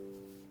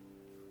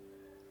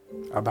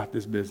about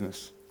this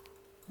business.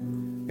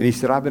 And he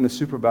said, I've been a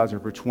supervisor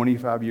for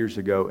 25 years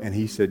ago, and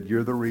he said,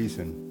 you're the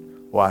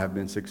reason why I've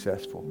been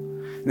successful.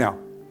 Now,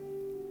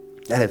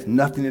 that has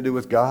nothing to do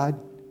with God.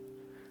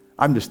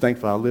 I'm just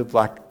thankful I lived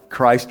like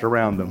Christ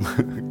around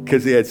them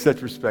because he had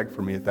such respect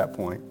for me at that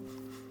point.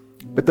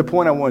 But the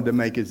point I wanted to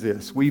make is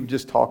this. We've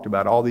just talked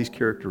about all these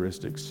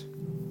characteristics.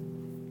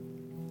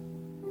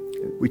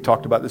 We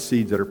talked about the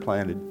seeds that are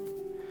planted.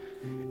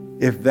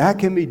 If that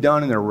can be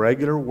done in a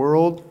regular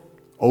world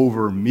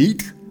over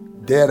meat,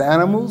 dead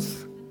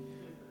animals,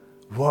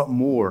 what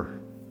more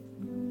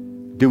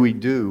do we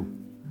do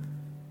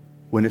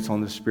when it's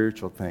on the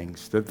spiritual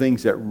things, the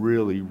things that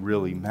really,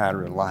 really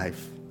matter in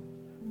life?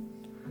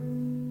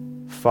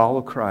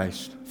 Follow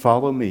Christ.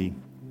 Follow me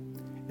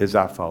as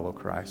I follow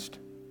Christ.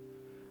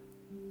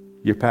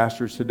 Your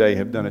pastors today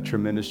have done a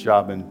tremendous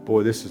job, and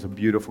boy, this is a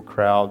beautiful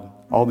crowd.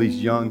 All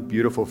these young,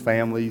 beautiful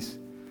families.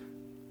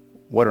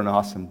 What an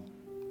awesome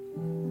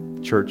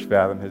church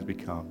Fathom has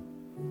become.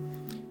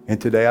 And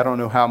today, I don't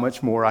know how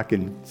much more I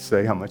can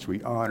say how much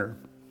we honor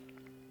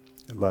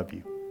and love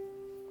you.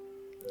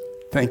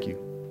 Thank you.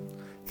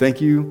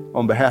 Thank you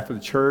on behalf of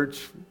the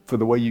church for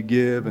the way you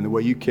give and the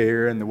way you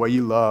care and the way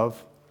you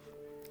love.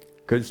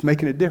 Because it's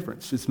making a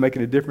difference. It's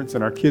making a difference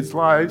in our kids'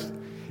 lives.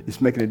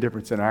 It's making a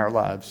difference in our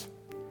lives.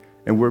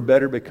 And we're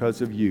better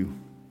because of you.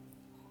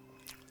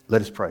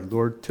 Let us pray.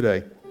 Lord,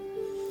 today,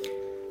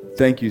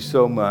 thank you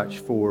so much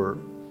for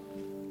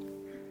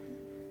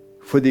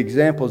the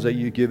examples that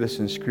you give us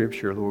in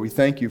Scripture, Lord. We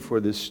thank you for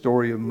this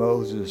story of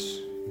Moses.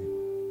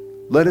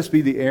 Let us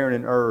be the Aaron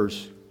and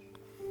Urs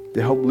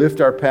to help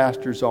lift our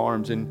pastors'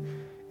 arms and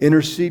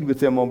intercede with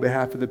them on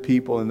behalf of the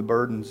people and the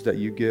burdens that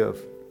you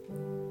give.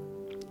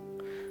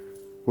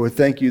 Lord,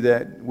 thank you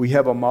that we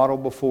have a model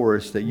before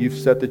us, that you've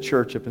set the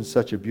church up in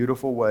such a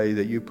beautiful way,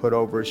 that you put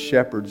over us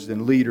shepherds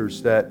and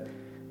leaders that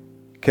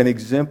can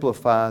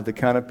exemplify the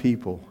kind of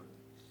people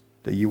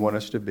that you want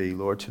us to be.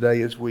 Lord,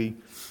 today as we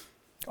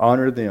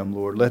honor them,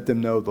 Lord, let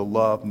them know the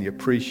love and the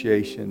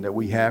appreciation that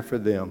we have for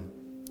them.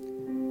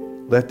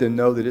 Let them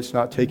know that it's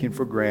not taken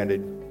for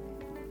granted,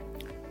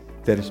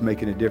 that it's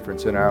making a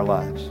difference in our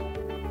lives.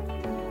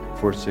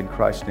 For it's in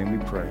Christ's name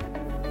we pray.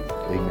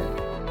 Amen.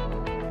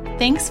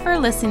 Thanks for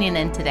listening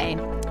in today.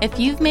 If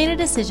you've made a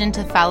decision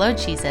to follow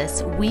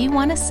Jesus, we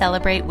want to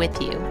celebrate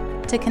with you.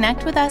 To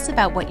connect with us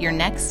about what your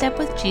next step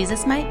with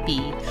Jesus might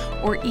be,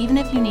 or even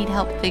if you need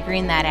help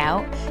figuring that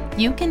out,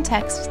 you can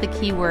text the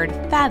keyword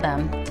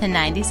FATHOM to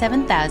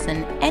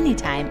 97,000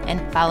 anytime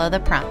and follow the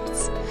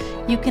prompts.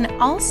 You can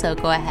also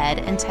go ahead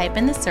and type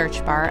in the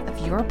search bar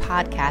of your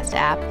podcast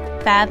app,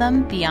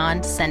 Fathom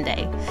Beyond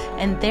Sunday,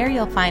 and there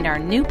you'll find our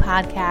new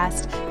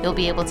podcast. You'll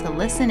be able to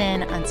listen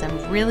in on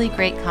some really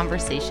great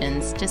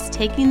conversations, just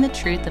taking the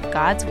truth of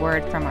God's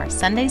Word from our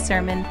Sunday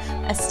sermon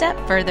a step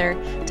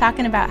further,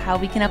 talking about how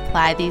we can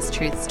apply these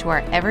truths to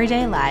our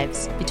everyday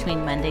lives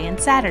between Monday and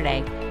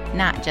Saturday,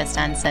 not just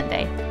on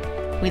Sunday.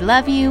 We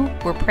love you,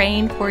 we're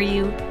praying for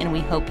you, and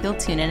we hope you'll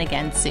tune in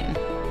again soon.